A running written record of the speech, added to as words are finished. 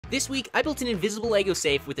This week, I built an invisible Lego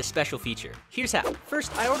safe with a special feature. Here's how.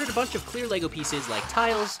 First, I ordered a bunch of clear Lego pieces like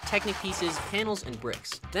tiles, Technic pieces, panels, and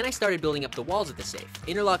bricks. Then I started building up the walls of the safe,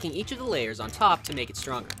 interlocking each of the layers on top to make it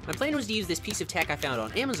stronger. My plan was to use this piece of tech I found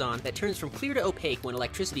on Amazon that turns from clear to opaque when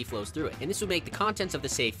electricity flows through it, and this would make the contents of the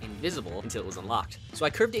safe invisible until it was unlocked. So I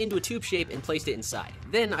curved it into a tube shape and placed it inside.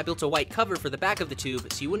 Then I built a white cover for the back of the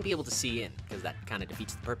tube so you wouldn't be able to see in, because that kind of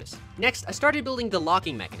defeats the purpose. Next, I started building the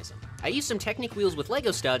locking mechanism. I used some Technic wheels with Lego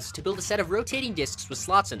studs to build a set of rotating discs with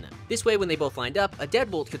slots in them. This way, when they both lined up, a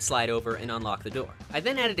deadbolt could slide over and unlock the door. I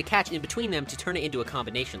then added a catch in between them to turn it into a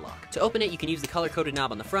combination lock. To open it, you can use the color-coded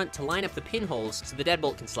knob on the front to line up the pinholes so the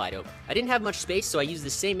deadbolt can slide over. I didn't have much space, so I used the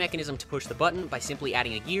same mechanism to push the button by simply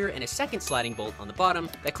adding a gear and a second sliding bolt on the bottom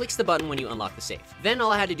that clicks the button when you unlock the safe. Then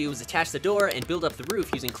all I had to do was attach the door and build up the roof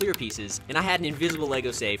using clear pieces, and I had an invisible Lego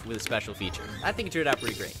safe with a special feature. I think it turned out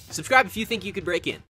pretty great. Subscribe if you think you could break in.